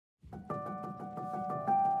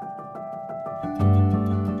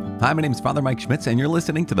Hi, my name is Father Mike Schmitz, and you're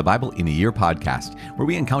listening to the Bible in a Year podcast, where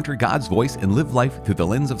we encounter God's voice and live life through the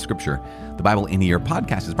lens of Scripture. The Bible in a Year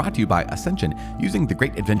podcast is brought to you by Ascension. Using the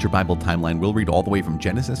Great Adventure Bible timeline, we'll read all the way from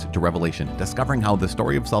Genesis to Revelation, discovering how the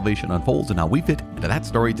story of salvation unfolds and how we fit into that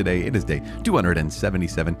story today. It is day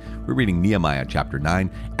 277. We're reading Nehemiah chapter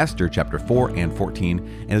 9, Esther chapter 4 and 14,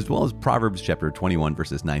 and as well as Proverbs chapter 21,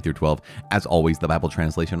 verses 9 through 12. As always, the Bible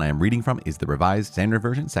translation I am reading from is the Revised Standard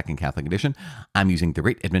Version, Second Catholic Edition. I'm using the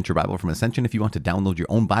Great Adventure Bible from Ascension. If you want to download your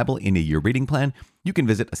own Bible in a Year reading plan, you can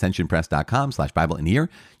visit ascensionpress.com/Bible in a Year.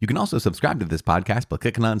 You can also subscribe to this podcast by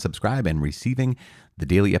clicking on subscribe and receiving the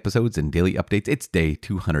daily episodes and daily updates. It's day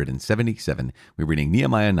 277. We're reading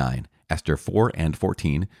Nehemiah 9, Esther 4 and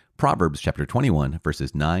 14, Proverbs chapter 21,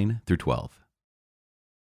 verses 9 through 12.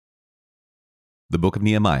 The Book of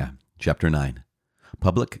Nehemiah, chapter 9,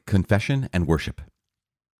 Public Confession and Worship.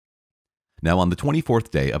 Now on the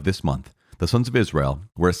 24th day of this month, the sons of Israel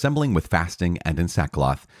were assembling with fasting and in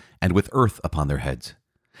sackcloth, and with earth upon their heads.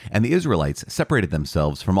 And the Israelites separated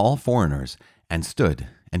themselves from all foreigners, and stood,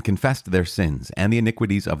 and confessed their sins and the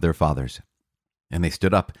iniquities of their fathers. And they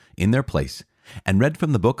stood up in their place, and read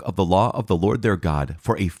from the book of the law of the Lord their God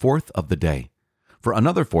for a fourth of the day. For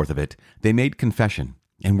another fourth of it they made confession,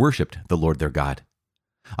 and worshipped the Lord their God.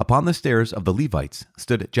 Upon the stairs of the Levites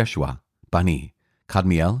stood Jeshua, Bani,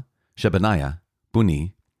 Kadmiel, Shebaniah,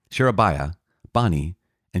 Bunni, Sherebiah, Bani,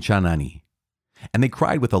 and Shanani. And they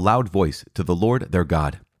cried with a loud voice to the Lord their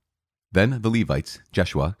God. Then the Levites,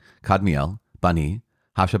 Jeshua, Kadmiel, Bani,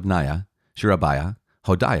 Hashabniah, Sherebiah,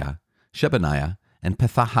 Hodiah, Shebaniah, and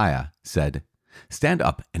Pethahiah said, Stand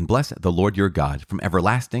up and bless the Lord your God from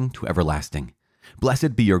everlasting to everlasting.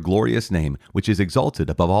 Blessed be your glorious name, which is exalted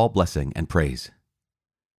above all blessing and praise.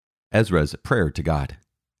 Ezra's prayer to God.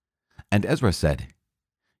 And Ezra said,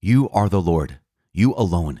 You are the Lord, you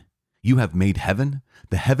alone. You have made heaven,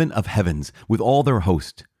 the heaven of heavens, with all their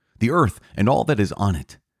host, the earth and all that is on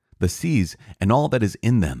it, the seas and all that is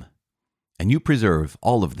in them. And you preserve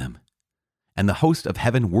all of them. And the host of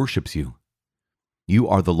heaven worships you. You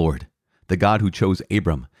are the Lord, the God who chose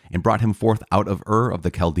Abram and brought him forth out of Ur of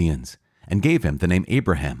the Chaldeans, and gave him the name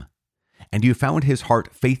Abraham. And you found his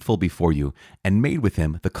heart faithful before you, and made with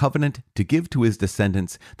him the covenant to give to his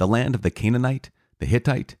descendants the land of the Canaanite, the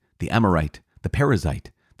Hittite, the Amorite, the Perizzite,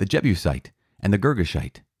 the Jebusite, and the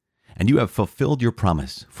Girgashite. And you have fulfilled your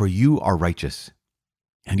promise, for you are righteous.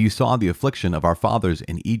 And you saw the affliction of our fathers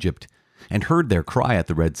in Egypt, and heard their cry at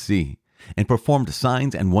the Red Sea, and performed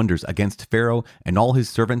signs and wonders against Pharaoh and all his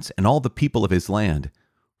servants and all the people of his land.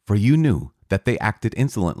 For you knew that they acted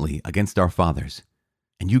insolently against our fathers.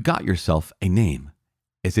 And you got yourself a name,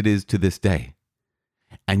 as it is to this day.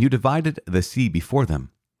 And you divided the sea before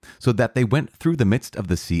them, so that they went through the midst of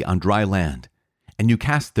the sea on dry land. And you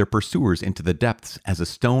cast their pursuers into the depths as a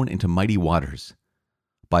stone into mighty waters.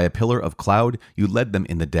 By a pillar of cloud you led them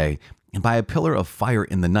in the day, and by a pillar of fire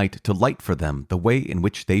in the night to light for them the way in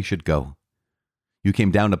which they should go. You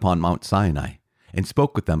came down upon Mount Sinai, and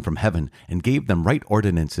spoke with them from heaven, and gave them right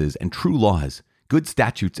ordinances and true laws, good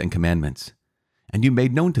statutes and commandments. And you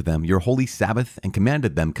made known to them your holy Sabbath, and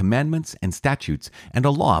commanded them commandments and statutes, and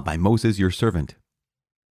a law by Moses your servant.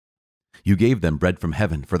 You gave them bread from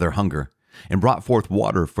heaven for their hunger, and brought forth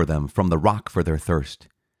water for them from the rock for their thirst.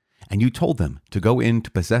 And you told them to go in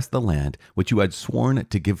to possess the land which you had sworn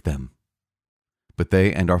to give them. But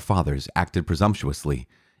they and our fathers acted presumptuously,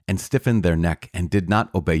 and stiffened their neck, and did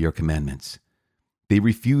not obey your commandments. They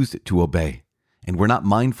refused to obey, and were not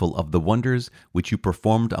mindful of the wonders which you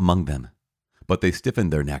performed among them. But they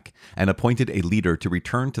stiffened their neck, and appointed a leader to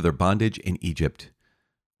return to their bondage in Egypt.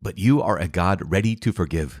 But you are a God ready to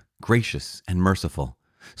forgive, gracious and merciful,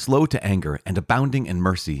 slow to anger and abounding in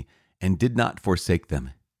mercy, and did not forsake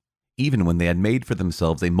them. Even when they had made for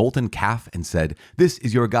themselves a molten calf and said, This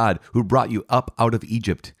is your God who brought you up out of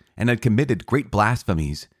Egypt, and had committed great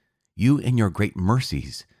blasphemies, you in your great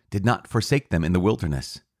mercies did not forsake them in the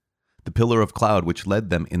wilderness. The pillar of cloud which led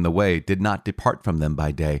them in the way did not depart from them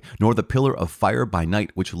by day, nor the pillar of fire by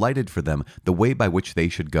night which lighted for them the way by which they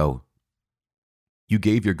should go. You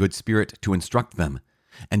gave your good spirit to instruct them,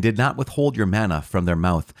 and did not withhold your manna from their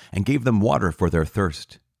mouth, and gave them water for their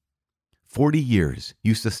thirst. 40 years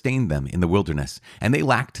you sustained them in the wilderness, and they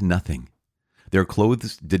lacked nothing. Their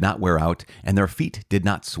clothes did not wear out, and their feet did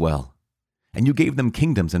not swell. And you gave them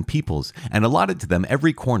kingdoms and peoples, and allotted to them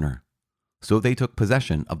every corner. So they took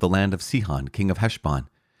possession of the land of Sihon, king of Heshbon,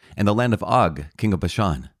 and the land of Og, king of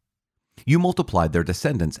Bashan. You multiplied their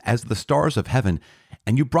descendants as the stars of heaven,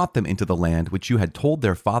 and you brought them into the land which you had told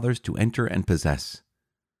their fathers to enter and possess.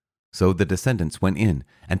 So the descendants went in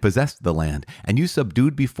and possessed the land, and you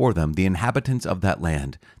subdued before them the inhabitants of that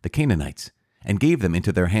land, the Canaanites, and gave them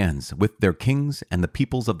into their hands, with their kings and the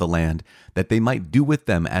peoples of the land, that they might do with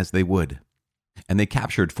them as they would. And they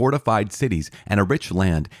captured fortified cities and a rich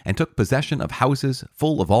land, and took possession of houses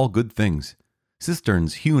full of all good things,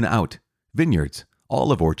 cisterns hewn out, vineyards,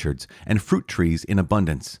 olive orchards, and fruit trees in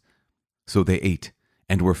abundance. So they ate,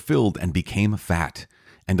 and were filled and became fat,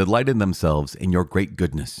 and delighted themselves in your great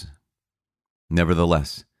goodness.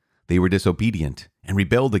 Nevertheless, they were disobedient, and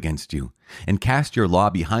rebelled against you, and cast your law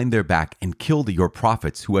behind their back, and killed your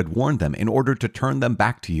prophets who had warned them in order to turn them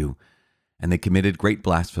back to you, and they committed great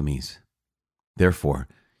blasphemies. Therefore,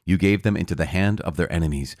 you gave them into the hand of their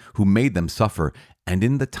enemies, who made them suffer, and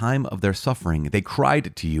in the time of their suffering they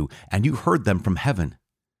cried to you, and you heard them from heaven.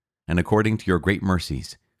 And according to your great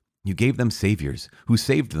mercies, you gave them saviors, who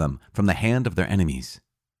saved them from the hand of their enemies.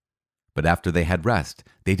 But after they had rest,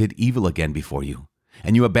 they did evil again before you,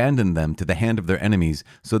 and you abandoned them to the hand of their enemies,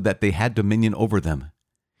 so that they had dominion over them.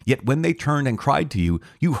 Yet when they turned and cried to you,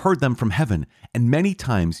 you heard them from heaven, and many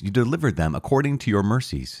times you delivered them according to your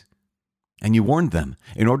mercies. And you warned them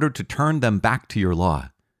in order to turn them back to your law.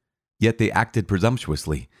 Yet they acted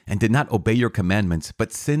presumptuously, and did not obey your commandments,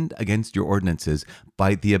 but sinned against your ordinances,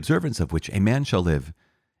 by the observance of which a man shall live,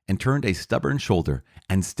 and turned a stubborn shoulder,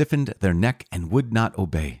 and stiffened their neck, and would not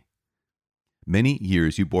obey. Many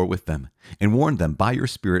years you bore with them, and warned them by your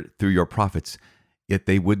Spirit through your prophets, yet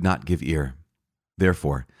they would not give ear.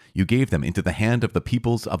 Therefore you gave them into the hand of the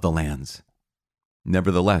peoples of the lands.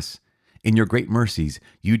 Nevertheless, in your great mercies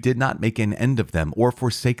you did not make an end of them or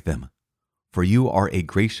forsake them, for you are a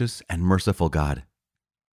gracious and merciful God.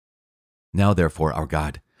 Now therefore, our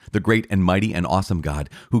God, the great and mighty and awesome God,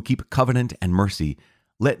 who keep covenant and mercy,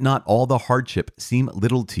 let not all the hardship seem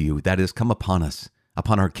little to you that is come upon us,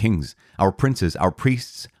 upon our kings, our princes, our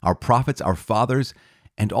priests, our prophets, our fathers,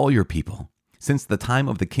 and all your people, since the time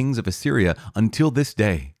of the kings of Assyria until this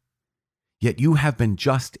day. Yet you have been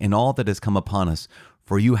just in all that has come upon us,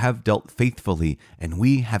 for you have dealt faithfully, and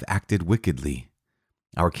we have acted wickedly.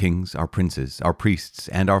 Our kings, our princes, our priests,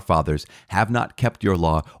 and our fathers have not kept your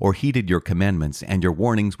law or heeded your commandments and your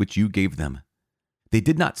warnings which you gave them. They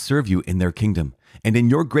did not serve you in their kingdom, and in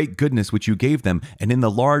your great goodness which you gave them, and in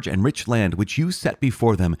the large and rich land which you set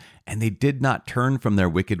before them, and they did not turn from their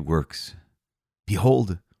wicked works.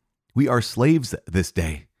 Behold, we are slaves this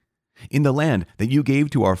day. In the land that you gave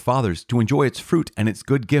to our fathers to enjoy its fruit and its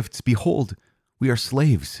good gifts, behold, we are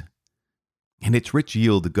slaves. And its rich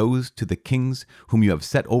yield goes to the kings whom you have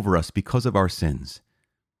set over us because of our sins.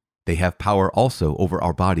 They have power also over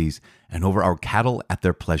our bodies and over our cattle at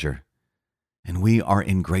their pleasure. And we are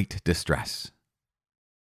in great distress.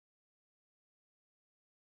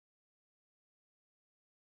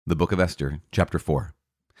 The Book of Esther, chapter 4.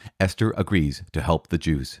 Esther agrees to help the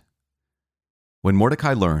Jews. When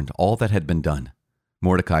Mordecai learned all that had been done,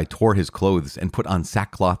 Mordecai tore his clothes and put on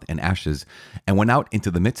sackcloth and ashes, and went out into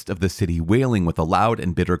the midst of the city, wailing with a loud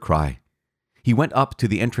and bitter cry. He went up to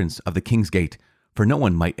the entrance of the king's gate, for no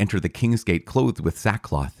one might enter the king's gate clothed with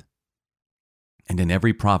sackcloth. And in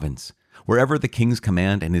every province, wherever the king's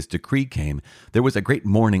command and his decree came, there was a great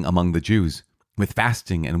mourning among the Jews, with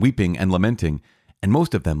fasting and weeping and lamenting, and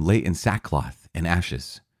most of them lay in sackcloth and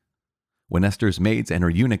ashes. When Esther's maids and her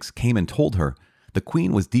eunuchs came and told her, the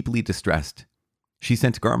queen was deeply distressed. She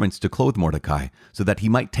sent garments to clothe Mordecai, so that he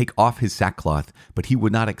might take off his sackcloth, but he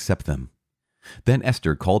would not accept them. Then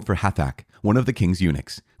Esther called for Hathach, one of the king's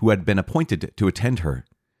eunuchs, who had been appointed to attend her,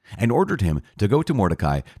 and ordered him to go to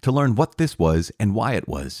Mordecai to learn what this was and why it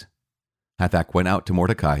was. Hathach went out to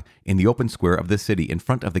Mordecai in the open square of the city in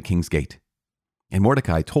front of the king's gate. And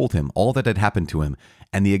Mordecai told him all that had happened to him,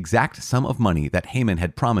 and the exact sum of money that Haman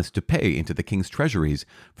had promised to pay into the king's treasuries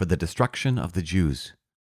for the destruction of the Jews.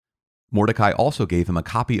 Mordecai also gave him a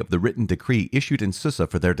copy of the written decree issued in Susa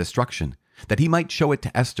for their destruction, that he might show it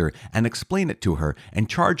to Esther and explain it to her, and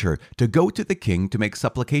charge her to go to the king to make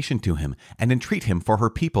supplication to him and entreat him for her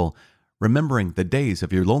people, remembering the days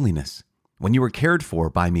of your loneliness, when you were cared for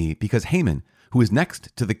by me, because Haman, who is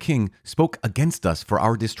next to the king, spoke against us for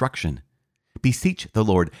our destruction. Beseech the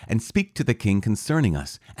Lord and speak to the king concerning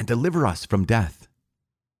us, and deliver us from death.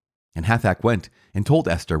 And Hathach went and told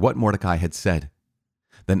Esther what Mordecai had said.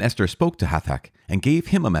 Then Esther spoke to Hathach and gave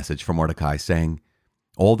him a message from Mordecai, saying,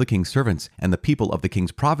 All the king's servants and the people of the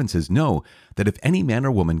king's provinces know that if any man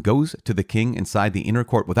or woman goes to the king inside the inner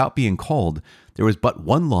court without being called, there is but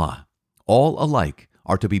one law. All alike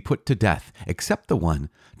are to be put to death, except the one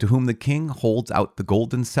to whom the king holds out the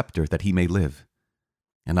golden scepter that he may live.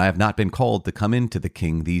 And I have not been called to come in to the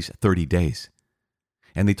king these 30 days.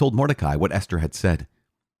 And they told Mordecai what Esther had said.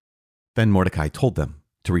 Then Mordecai told them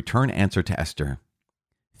to return answer to Esther.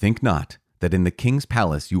 Think not that in the king's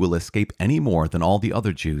palace you will escape any more than all the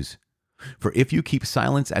other Jews. For if you keep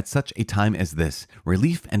silence at such a time as this,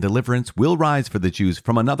 relief and deliverance will rise for the Jews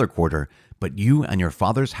from another quarter, but you and your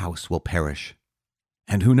father's house will perish.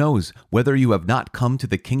 And who knows whether you have not come to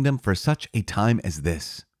the kingdom for such a time as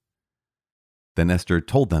this? Then Esther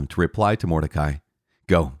told them to reply to Mordecai,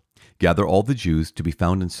 Go, gather all the Jews to be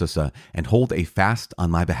found in Susa, and hold a fast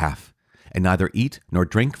on my behalf, and neither eat nor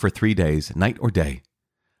drink for 3 days, night or day.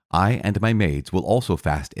 I and my maids will also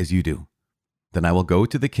fast as you do. Then I will go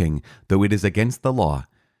to the king, though it is against the law,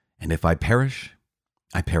 and if I perish,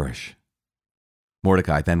 I perish.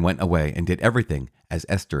 Mordecai then went away and did everything as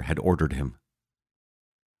Esther had ordered him.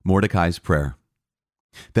 Mordecai's prayer.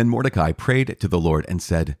 Then Mordecai prayed to the Lord and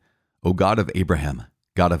said, O God of Abraham,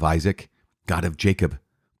 God of Isaac, God of Jacob,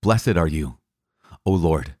 blessed are you. O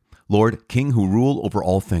Lord, Lord, King who rule over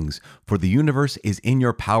all things, for the universe is in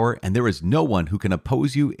your power, and there is no one who can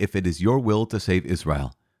oppose you if it is your will to save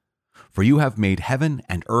Israel. For you have made heaven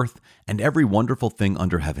and earth and every wonderful thing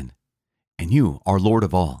under heaven. And you are Lord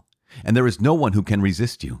of all, and there is no one who can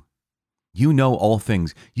resist you. You know all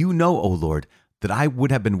things. You know, O Lord, that I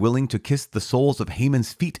would have been willing to kiss the soles of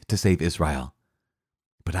Haman's feet to save Israel.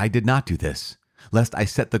 But I did not do this, lest I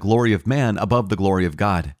set the glory of man above the glory of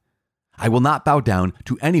God. I will not bow down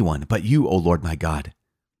to anyone but you, O Lord my God.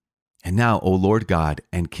 And now, O Lord God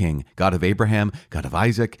and King, God of Abraham, God of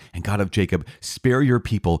Isaac, and God of Jacob, spare your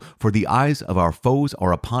people, for the eyes of our foes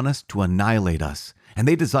are upon us to annihilate us, and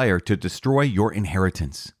they desire to destroy your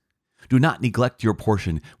inheritance. Do not neglect your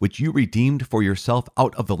portion, which you redeemed for yourself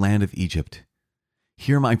out of the land of Egypt.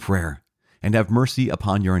 Hear my prayer, and have mercy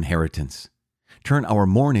upon your inheritance. Turn our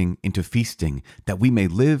mourning into feasting, that we may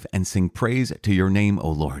live and sing praise to your name, O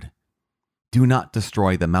Lord. Do not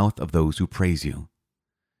destroy the mouth of those who praise you.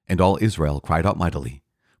 And all Israel cried out mightily,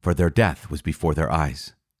 for their death was before their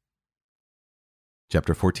eyes.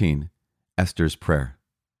 Chapter 14. Esther's Prayer.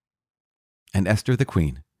 And Esther the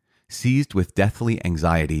queen, seized with deathly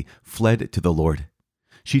anxiety, fled to the Lord.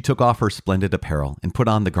 She took off her splendid apparel and put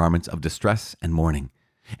on the garments of distress and mourning.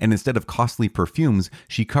 And instead of costly perfumes,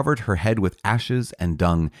 she covered her head with ashes and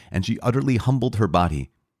dung, and she utterly humbled her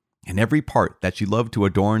body. And every part that she loved to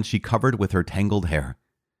adorn she covered with her tangled hair.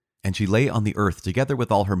 And she lay on the earth together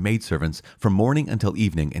with all her maidservants from morning until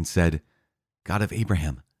evening, and said, God of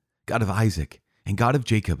Abraham, God of Isaac, and God of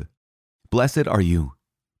Jacob, blessed are you.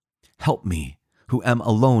 Help me, who am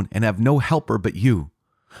alone and have no helper but you,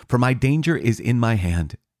 for my danger is in my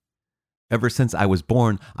hand. Ever since I was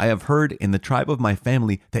born, I have heard in the tribe of my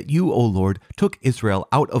family that you, O Lord, took Israel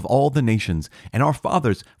out of all the nations, and our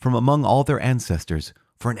fathers from among all their ancestors,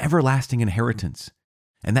 for an everlasting inheritance,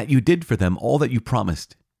 and that you did for them all that you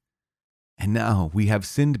promised. And now we have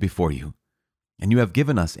sinned before you, and you have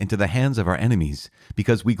given us into the hands of our enemies,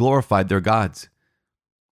 because we glorified their gods.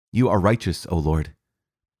 You are righteous, O Lord.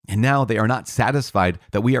 And now they are not satisfied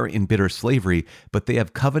that we are in bitter slavery, but they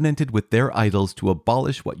have covenanted with their idols to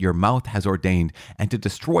abolish what your mouth has ordained, and to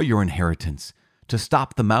destroy your inheritance, to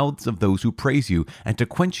stop the mouths of those who praise you, and to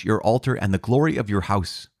quench your altar and the glory of your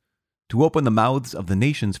house, to open the mouths of the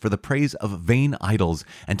nations for the praise of vain idols,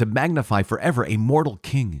 and to magnify forever a mortal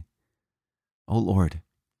king. O Lord,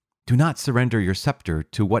 do not surrender your scepter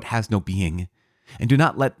to what has no being, and do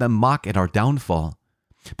not let them mock at our downfall,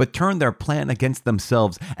 but turn their plan against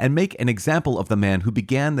themselves and make an example of the man who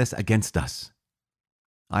began this against us.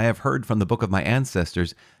 I have heard from the book of my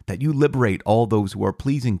ancestors that you liberate all those who are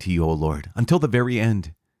pleasing to you, O Lord, until the very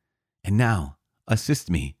end. And now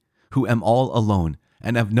assist me, who am all alone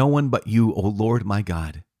and have no one but you, O Lord my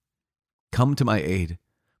God. Come to my aid,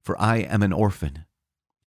 for I am an orphan.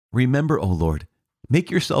 Remember, O Lord,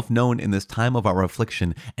 make yourself known in this time of our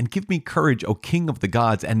affliction, and give me courage, O King of the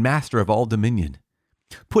gods and Master of all dominion.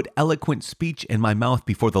 Put eloquent speech in my mouth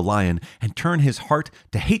before the lion, and turn his heart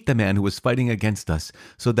to hate the man who is fighting against us,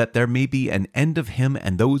 so that there may be an end of him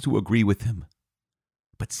and those who agree with him.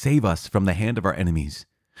 But save us from the hand of our enemies.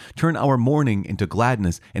 Turn our mourning into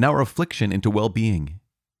gladness, and our affliction into well-being.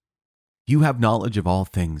 You have knowledge of all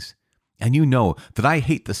things, and you know that I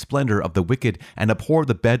hate the splendor of the wicked and abhor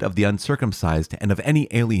the bed of the uncircumcised and of any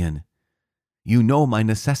alien. You know my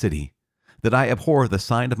necessity, that I abhor the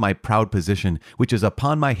sign of my proud position, which is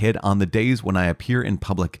upon my head on the days when I appear in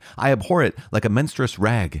public. I abhor it like a menstruous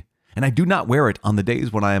rag, and I do not wear it on the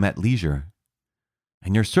days when I am at leisure.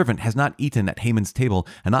 And your servant has not eaten at Haman's table,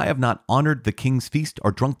 and I have not honored the king's feast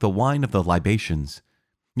or drunk the wine of the libations.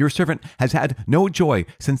 Your servant has had no joy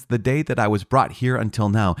since the day that I was brought here until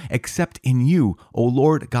now, except in you, O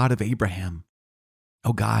Lord God of Abraham.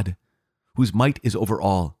 O God, whose might is over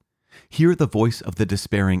all, Hear the voice of the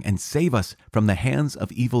despairing and save us from the hands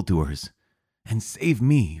of evildoers, and save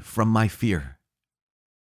me from my fear.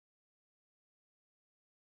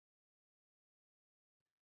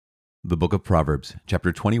 The book of Proverbs,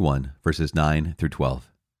 chapter 21, verses 9 through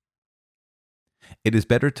 12. It is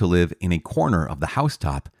better to live in a corner of the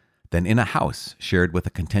housetop than in a house shared with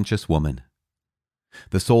a contentious woman.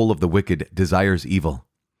 The soul of the wicked desires evil.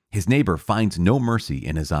 His neighbor finds no mercy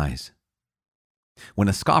in his eyes. When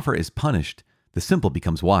a scoffer is punished, the simple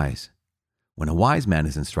becomes wise. When a wise man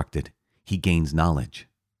is instructed, he gains knowledge.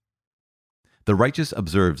 The righteous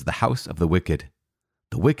observes the house of the wicked.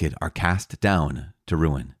 The wicked are cast down to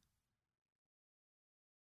ruin.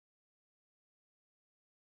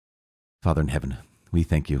 Father in heaven, we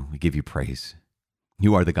thank you. We give you praise.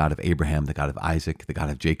 You are the God of Abraham, the God of Isaac, the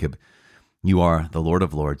God of Jacob. You are the Lord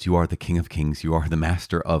of lords. You are the King of kings. You are the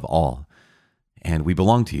master of all. And we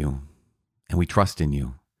belong to you, and we trust in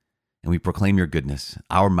you, and we proclaim your goodness.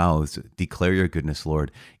 Our mouths declare your goodness,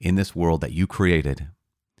 Lord, in this world that you created.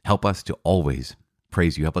 Help us to always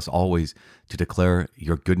praise you. Help us always to declare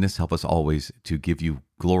your goodness. Help us always to give you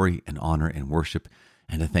glory and honor and worship,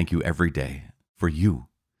 and to thank you every day for you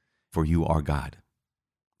are God.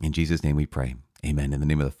 In Jesus' name we pray. Amen. In the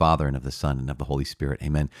name of the Father, and of the Son, and of the Holy Spirit.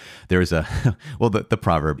 Amen. There is the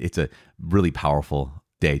proverb, it's a really powerful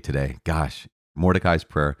day today. Gosh, Mordecai's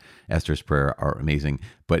prayer, Esther's prayer are amazing.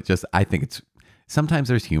 But I think sometimes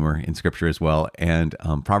there's humor in Scripture as well. And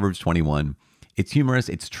Proverbs 21, it's humorous.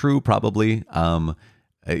 It's true, probably.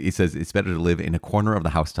 It says it's better to live in a corner of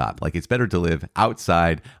the housetop. Like, it's better to live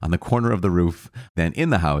outside on the corner of the roof than in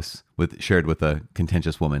the house shared with a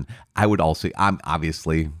contentious woman. I'm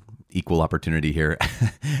obviously equal opportunity here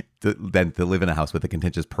than to live in a house with a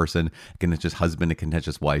contentious person, a contentious husband, a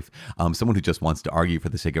contentious wife, someone who just wants to argue for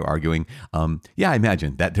the sake of arguing. I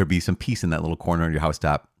imagine that there'd be some peace in that little corner on your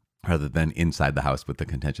housetop rather than inside the house with the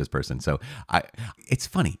contentious person. So it's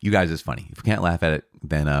funny. You guys, it's funny. If you can't laugh at it,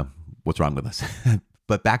 then what's wrong with us?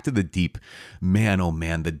 But back to the deep. Man, oh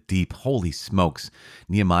man, the deep. Holy smokes.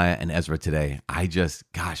 Nehemiah and Ezra today.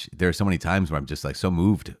 There are so many times where I'm just like so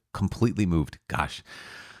moved, completely moved. Gosh.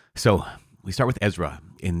 So we start with Ezra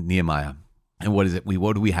in Nehemiah. And what is it?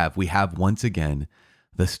 What do we have? We have once again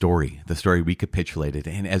the story recapitulated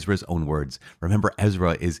in Ezra's own words. Remember,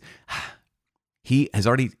 Ezra he has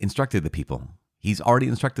already instructed the people. He's already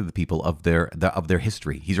instructed the people of their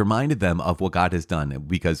history. He's reminded them of what God has done,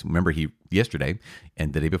 because remember, yesterday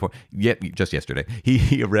and the day before, just yesterday,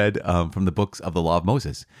 he read from the books of the law of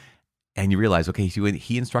Moses, and you realize, okay,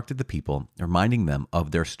 he instructed the people, reminding them of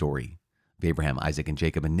their story of Abraham, Isaac, and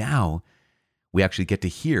Jacob, and now we actually get to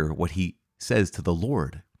hear what he says to the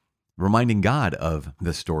Lord, reminding God of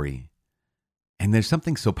the story. And there's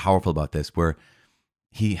something so powerful about this, where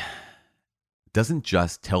he doesn't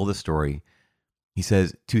just tell the story. He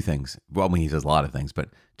says two things. Well, he says a lot of things, but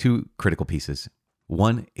two critical pieces.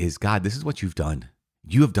 One is, God, this is what you've done.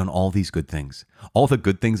 You have done all these good things. All the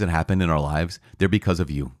good things that happen in our lives, they're because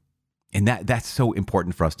of you. And that's so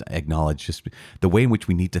important for us to acknowledge, just the way in which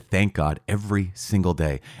we need to thank God every single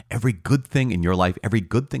day. Every good thing in your life, every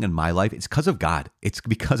good thing in my life, it's because of God. It's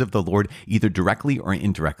because of the Lord, either directly or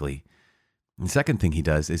indirectly. And the second thing he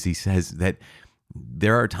does is he says that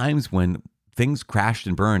there are times when things crashed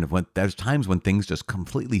and burned. There's times when things just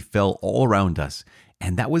completely fell all around us,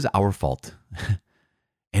 and that was our fault.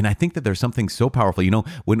 And I think that there's something so powerful.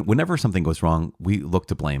 Whenever something goes wrong, we look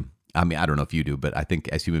to blame. I mean, I don't know if you do, but I think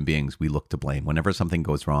as human beings, we look to blame. Whenever something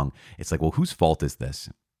goes wrong, it's like, well, whose fault is this?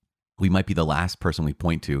 We might be the last person we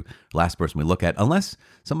point to, last person we look at, unless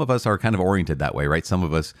some of us are kind of oriented that way, right? Some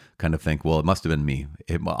of us kind of think, well, it must have been me.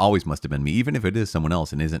 It always must have been me, even if it is someone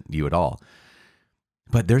else and isn't you at all.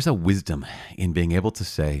 But there's a wisdom in being able to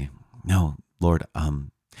say, no, Lord,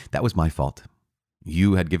 that was my fault.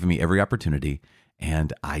 You had given me every opportunity,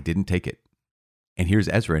 and I didn't take it. And here's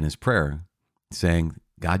Ezra in his prayer saying,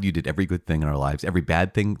 God, you did every good thing in our lives. Every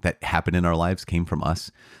bad thing that happened in our lives came from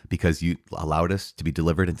us because you allowed us to be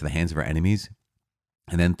delivered into the hands of our enemies.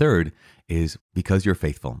 And then third is because you're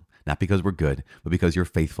faithful, not because we're good, but because you're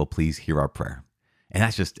faithful, please hear our prayer. And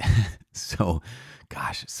that's just so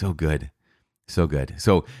good. So good.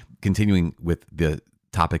 So continuing with the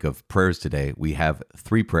topic of prayers today, we have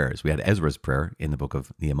three prayers. We had Ezra's prayer in the book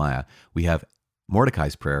of Nehemiah. We have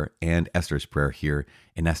Mordecai's prayer and Esther's prayer here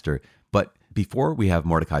in Esther. But before we have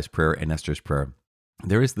Mordecai's prayer and Esther's prayer,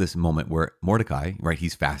 there is this moment where Mordecai, right,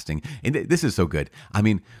 he's fasting. And this is so good. I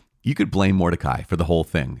mean, you could blame Mordecai for the whole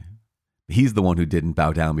thing. He's the one who didn't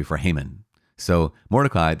bow down before Haman. So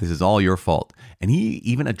Mordecai, this is all your fault. And he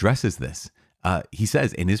even addresses this. He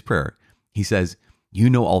says in his prayer, he says, you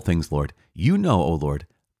know all things, Lord. You know, O Lord,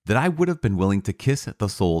 that I would have been willing to kiss the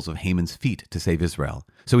soles of Haman's feet to save Israel.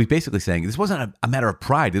 So he's basically saying, this wasn't a matter of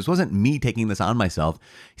pride. This wasn't me taking this on myself.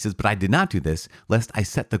 He says, but I did not do this, lest I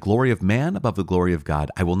set the glory of man above the glory of God.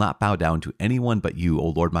 I will not bow down to anyone but you, O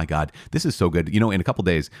Lord my God. This is so good. You know, in a couple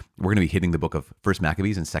days, we're going to be hitting the book of 1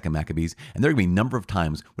 Maccabees and 2 Maccabees, and there are going to be a number of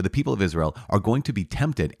times where the people of Israel are going to be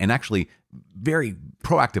tempted, and actually very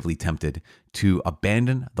proactively tempted, to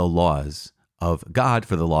abandon the laws of God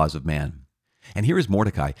for the laws of man. And here is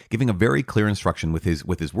Mordecai giving a very clear instruction with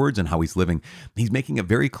his words and how he's living. He's making it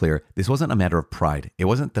very clear this wasn't a matter of pride. It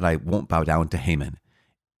wasn't that I won't bow down to Haman.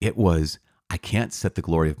 It was, I can't set the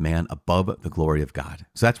glory of man above the glory of God.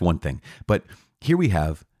 So that's one thing. But here we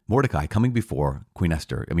have Mordecai coming before Queen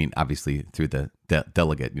Esther. I mean, obviously through the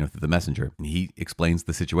delegate, through the messenger. And he explains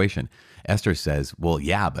the situation. Esther says, well,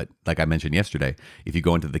 yeah, but like I mentioned yesterday, if you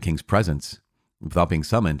go into the king's presence without being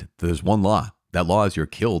summoned, there's one law. That law is you're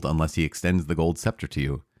killed unless he extends the gold scepter to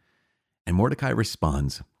you. And Mordecai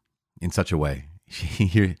responds in such a way.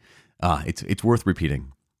 It's worth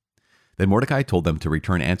repeating. Then Mordecai told them to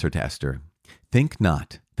return answer to Esther. Think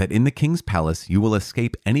not that in the king's palace you will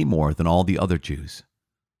escape any more than all the other Jews.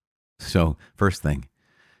 So, first thing,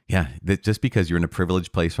 that just because you're in a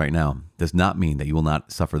privileged place right now does not mean that you will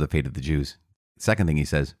not suffer the fate of the Jews. Second thing he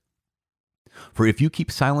says, for if you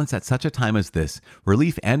keep silence at such a time as this,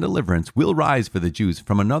 relief and deliverance will rise for the Jews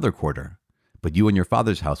from another quarter, but you and your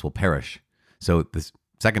father's house will perish. So this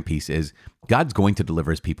second piece is God's going to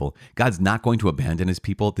deliver his people. God's not going to abandon his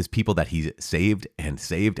people. This people that he's saved and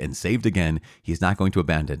saved and saved again, he's not going to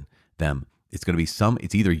abandon them. It's going to be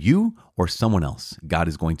it's either you or someone else. God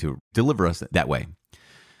is going to deliver us that way.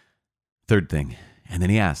 Third thing, and then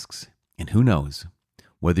he asks, and who knows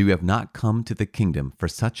whether you have not come to the kingdom for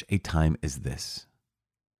such a time as this.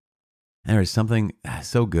 And there is something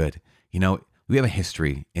so good. We have a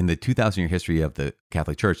history in the 2,000-year history of the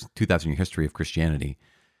Catholic Church, 2,000-year history of Christianity,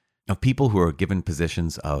 of people who are given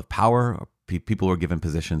positions of power, or people who are given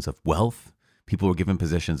positions of wealth, people who are given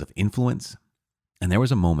positions of influence. And there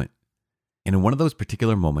was a moment, and in one of those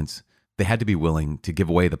particular moments, they had to be willing to give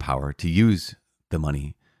away the power, to use the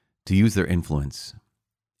money, to use their influence,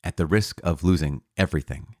 at the risk of losing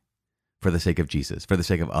everything for the sake of Jesus, for the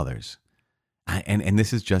sake of others. And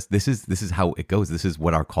this is how it goes. This is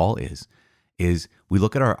what our call is we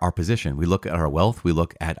look at our position, we look at our wealth, we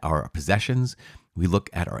look at our possessions, we look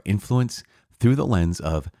at our influence through the lens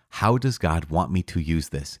of how does God want me to use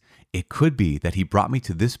this? It could be that he brought me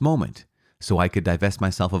to this moment so I could divest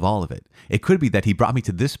myself of all of it. It could be that he brought me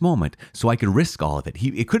to this moment so I could risk all of it.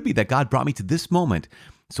 It could be that God brought me to this moment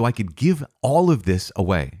so I could give all of this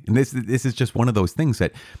away. And this is just one of those things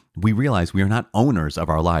that we realize we are not owners of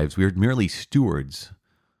our lives. We are merely stewards.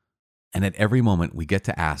 And at every moment we get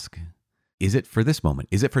to ask, is it for this moment?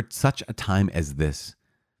 Is it for such a time as this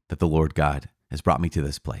that the Lord God has brought me to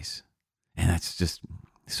this place? And that's just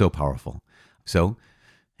so powerful. So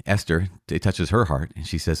Esther, it touches her heart, and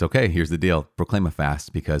she says, okay, here's the deal. Proclaim a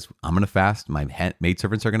fast, because I'm going to fast. My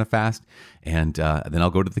maidservants are going to fast, and then I'll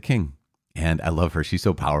go to the king. And I love her. She's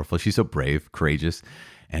so powerful. She's so brave, courageous.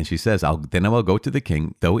 And she says, then I will go to the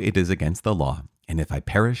king, though it is against the law. And if I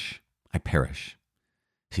perish, I perish.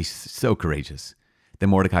 She's so courageous.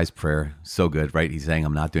 Then Mordecai's prayer, so good, right? He's saying,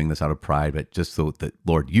 I'm not doing this out of pride, but just so that,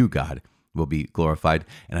 Lord, you, God, will be glorified.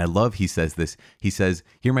 And I love, he says this. He says,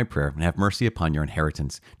 hear my prayer and have mercy upon your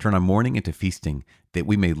inheritance. Turn our mourning into feasting, that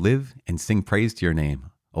we may live and sing praise to your name.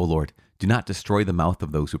 O Lord, do not destroy the mouth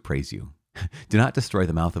of those who praise you. Do not destroy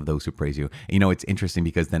the mouth of those who praise you. And it's interesting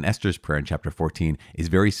because then Esther's prayer in chapter 14 is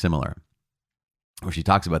very similar, where she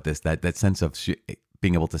talks about this, that sense of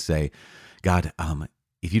being able to say, God,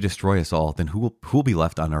 if you destroy us all, then who will be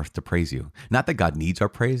left on earth to praise you? Not that God needs our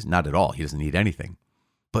praise, not at all. He doesn't need anything.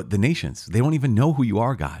 But the nations, they don't even know who you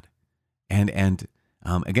are, God. And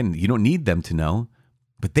again, you don't need them to know,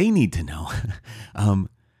 but they need to know.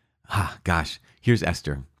 Here's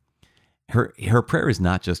Esther. Her prayer is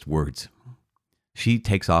not just words. She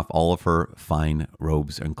takes off all of her fine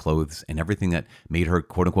robes and clothes and everything that made her,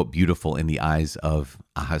 quote unquote, beautiful in the eyes of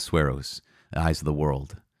Ahasuerus, the eyes of the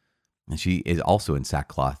world. And she is also in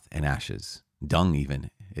sackcloth and ashes, dung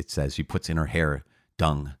even, it says. She puts in her hair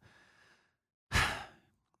dung.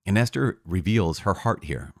 And Esther reveals her heart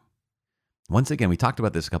here. Once again, we talked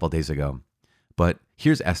about this a couple of days ago, but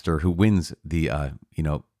here's Esther who wins the,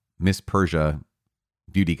 Miss Persia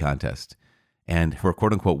beauty contest. And for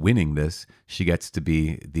quote unquote winning this, she gets to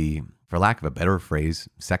be the, for lack of a better phrase,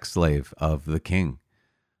 sex slave of the king.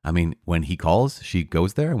 I mean, when he calls, she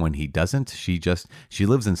goes there. When he doesn't, she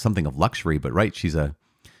lives in something of luxury, but right, she's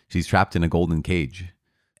trapped in a golden cage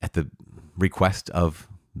at the request of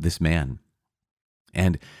this man.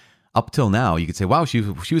 And up till now, you could say, wow, she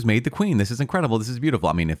was made the queen. This is incredible. This is beautiful.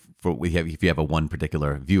 I mean, if you have a one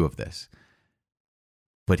particular view of this.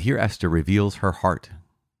 But here Esther reveals her heart.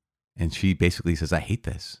 And she basically says, I hate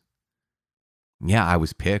this. Yeah, I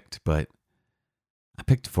was picked, but I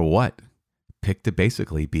picked for what? Picked to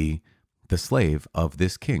basically be the slave of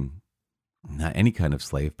this king. Not any kind of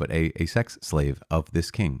slave, but a sex slave of this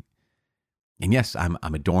king. And yes, I'm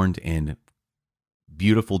adorned in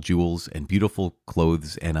beautiful jewels and beautiful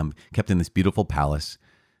clothes, and I'm kept in this beautiful palace.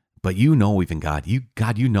 But even God,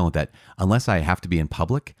 you know that unless I have to be in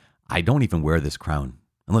public, I don't even wear this crown.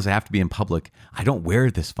 Unless I have to be in public, I don't wear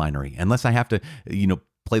this finery. Unless I have to,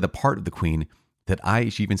 play the part of the queen,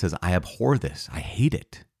 she even says, I abhor this. I hate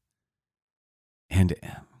it. And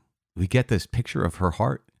we get this picture of her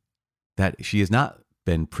heart, that she has not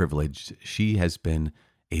been privileged. She has been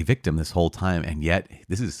a victim this whole time. And yet,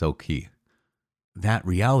 this is so key. That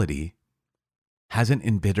reality hasn't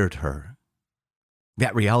embittered her.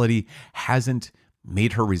 That reality hasn't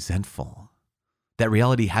made her resentful. That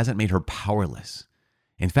reality hasn't made her powerless.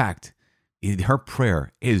 In fact, her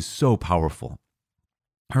prayer is so powerful.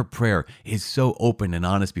 Her prayer is so open and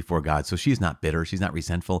honest before God. So she is not bitter. She's not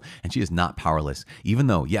resentful. And she is not powerless. Even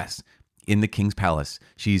though, yes, in the king's palace,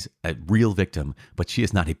 she's a real victim, but she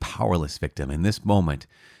is not a powerless victim. In this moment,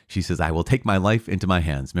 she says, I will take my life into my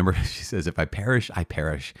hands. Remember, she says, if I perish, I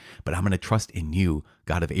perish, but I'm going to trust in you,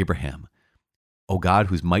 God of Abraham. O God,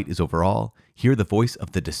 whose might is over all, hear the voice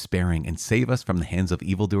of the despairing and save us from the hands of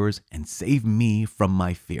evildoers and save me from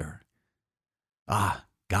my fear. Ah,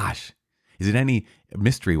 gosh, is it any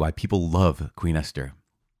mystery why people love Queen Esther?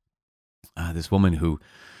 This woman who,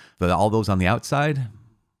 for all those on the outside,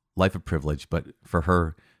 life of privilege, but for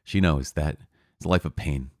her, she knows that it's a life of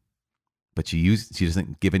pain. But she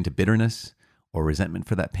doesn't give in to bitterness or resentment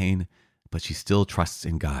for that pain, but she still trusts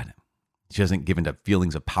in God. She doesn't give in to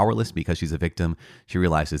feelings of powerless because she's a victim. She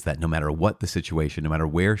realizes that no matter what the situation, no matter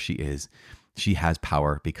where she is, she has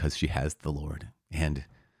power because she has the Lord. And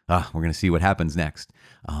we're going to see what happens next.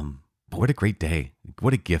 But what a great day.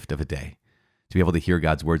 What a gift of a day to be able to hear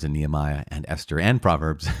God's words in Nehemiah and Esther and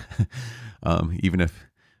Proverbs, even if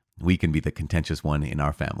we can be the contentious one in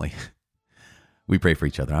our family. We pray for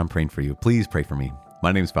each other. I'm praying for you. Please pray for me.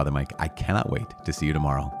 My name is Father Mike. I cannot wait to see you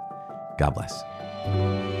tomorrow. God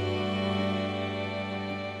bless.